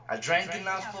I drank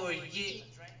enough for a year.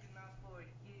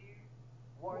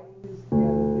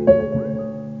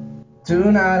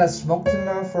 Tonight I smoked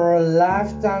enough for a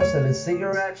lifetime. Selling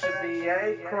cigarettes should be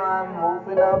a crime.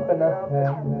 Moving up and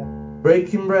ahead.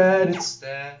 Breaking bread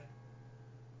instead.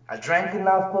 I drank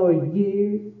enough for a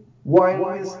year. Wine,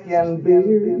 whiskey, and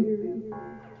beer.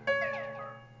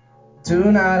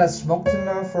 Tonight I smoked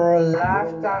enough for a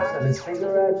lifetime. Selling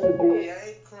cigarettes should be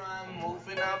a crime.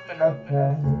 Moving up and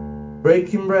ahead.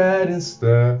 Breaking bread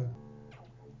instead.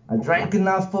 I drank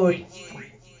enough for a year.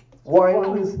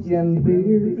 Wine, whiskey, and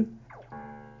beer.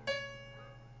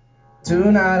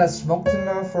 Tonight I smoked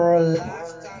enough for a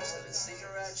lifetime. Selling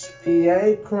cigarettes should be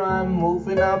a crime.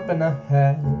 Moving up and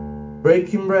ahead.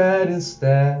 Breaking bread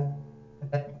instead.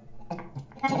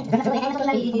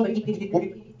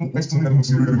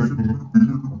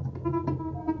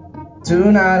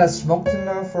 Tonight I smoked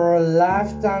enough for a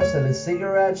lifetime. Selling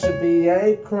cigarettes should be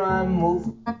a crime.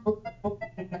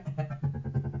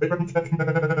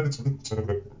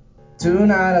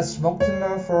 Tonight I smoked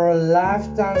enough for a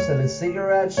lifetime. Selling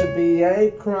cigarettes should be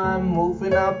a crime.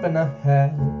 Moving up and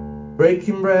ahead.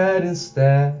 Breaking bread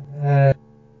instead. I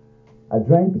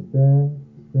drank instead.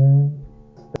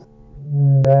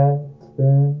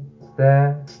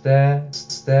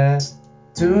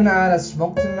 Tonight I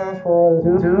smoked enough for a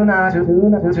tonight.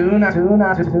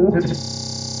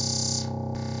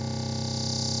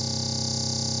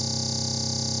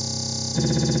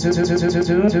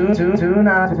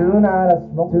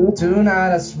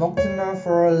 Tonight I smoked enough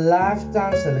for a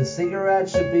lifetime. Selling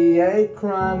cigarettes should be a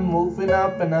crime. Moving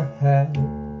up and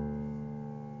ahead.